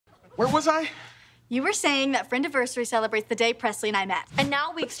Where was I? You were saying that Friendiversary celebrates the day Presley and I met. And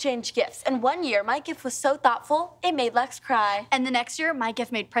now we exchange gifts. And one year, my gift was so thoughtful, it made Lex cry. And the next year, my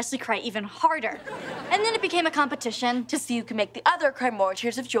gift made Presley cry even harder. And then it became a competition To see who can make the other cry more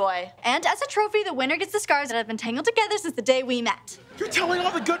tears of joy. And as a trophy, the winner gets the scars that have been tangled together since the day we met. You're telling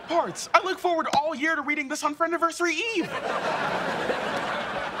all the good parts. I look forward all year to reading this on Friendiversary Eve.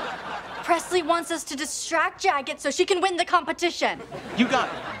 Presley wants us to distract Jagged so she can win the competition. You got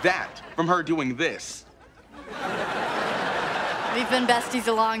that from her doing this. We've been besties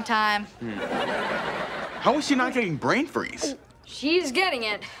a long time. How is she not getting brain freeze? She's getting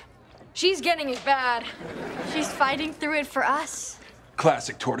it. She's getting it bad. She's fighting through it for us.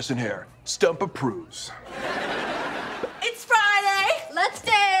 Classic tortoise and hare. Stump approves. It's Friday. Let's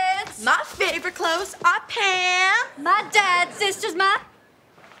dance. My favorite clothes are Pam. My dad's sister's my...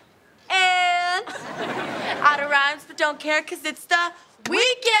 And out of rhymes, but don't care because it's the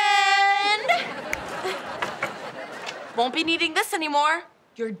weekend. Won't be needing this anymore.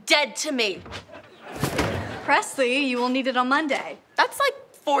 You're dead to me. Presley, you will need it on Monday. That's like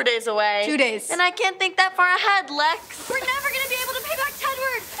 4 days away. 2 days. And I can't think that far ahead, Lex. We're never gonna be able to pay back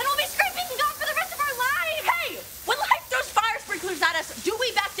Tedward, and we'll be scraping God for the rest of our lives. Hey, when life throws fire sprinklers at us, do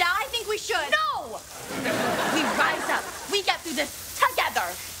we back down? I think we should. No! We rise up. We get through this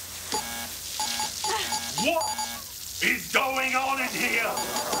together. What is going on in here?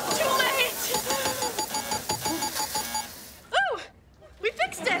 Too late. Ooh, we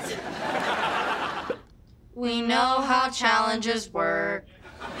fixed it. We know how challenges work.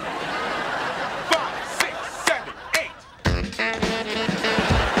 5, 6, 7, 8.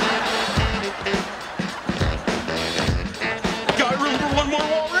 Got room for one more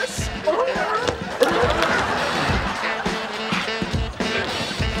walrus?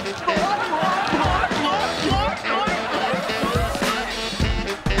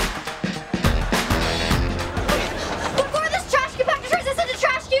 Before this trash compactor turns us into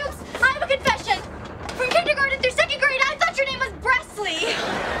trash cubes, I have a confession. From kindergarten through second grade, I thought your name was Presley.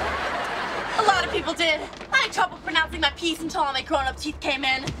 A lot of people did. I had trouble pronouncing my P's until all my grown-up teeth came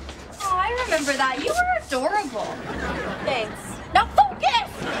in. Oh, I remember that. You were adorable. Thanks. Now focus!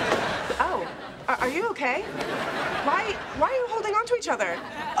 Oh, are you okay? Why are you holding on to each other?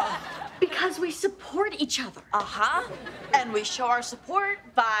 Because we support each other. Uh-huh. And we show our support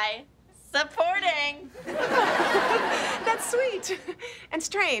by supporting. That's sweet and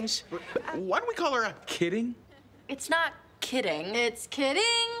strange. Why do we call her a kidding? It's not kidding. It's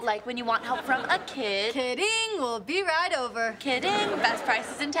kidding. Like when you want help from a kid. Kidding. We'll be right over. Kidding. Best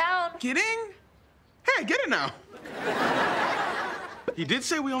prices in town. Kidding? Hey, get it now. He did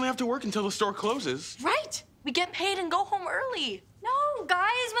say we only have to work until the store closes. Right. We get paid and go home early. No,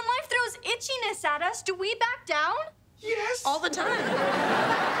 guys, when life throws itchiness at us, do we back down? Yes. All the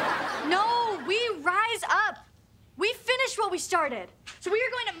time. No, we rise up. We finish what we started. So we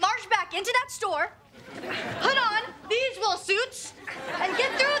are going to march back into that store, put on these wool suits, and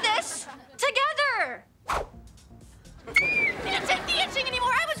get through this together. Can't take the itching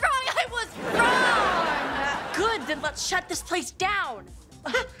anymore. I was wrong. I was wrong. Good. Then let's shut this place down.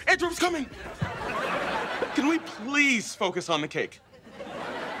 Andrew's coming. Can we please focus on the cake?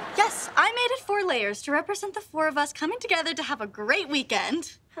 Yes, I made it 4 layers to represent the 4 of us coming together to have a great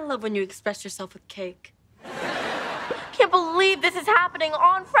weekend. I love when you express yourself with cake. Can't believe this is happening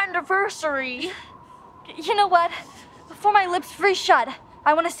on Friendiversary. You know what? Before my lips freeze shut,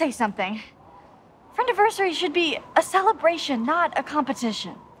 I want to say something. Friendiversary should be a celebration, not a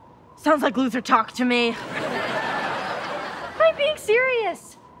competition. Sounds like loser talk to me. I'm being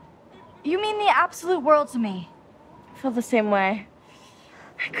serious. You mean the absolute world to me. I feel the same way.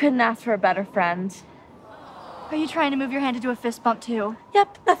 I couldn't ask for a better friend. Are you trying to move your hand to do a fist bump too?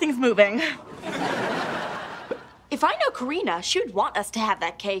 Yep, nothing's moving. If I know Karina, she would want us to have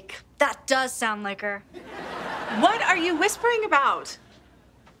that cake. That does sound like her. What are you whispering about?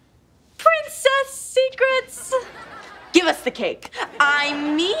 Princess secrets! Give us the cake. I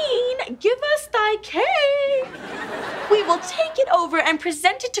mean, give us thy cake. We will take it over and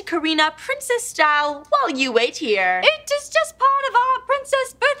present it to Karina princess style while you wait here. It is just part of our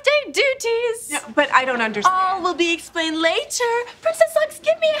princess birthday duties. No, but I don't understand. All will be explained later. Princess Lex,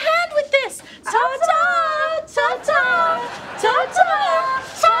 give me a hand with this. Ta-ta, ta-ta, ta-ta,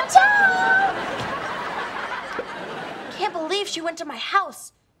 ta-ta. Can't believe she went to my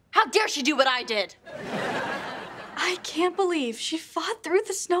house. How dare she do what I did? I can't believe she fought through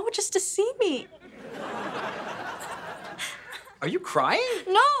the snow just to see me. Are you crying?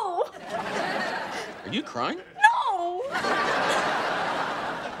 No! Are you crying? No!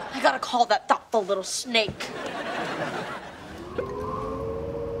 I gotta call that thoughtful little snake.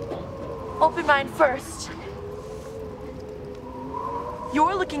 Open mine first.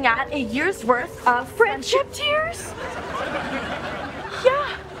 You're looking at a year's worth of friendship tears?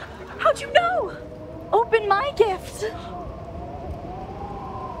 Yeah. How'd you know? Open my gift.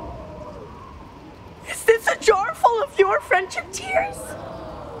 Is this a jar full of your friendship tears?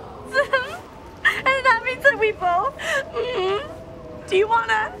 And that means that we both... Do you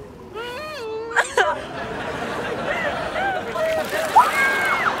wanna...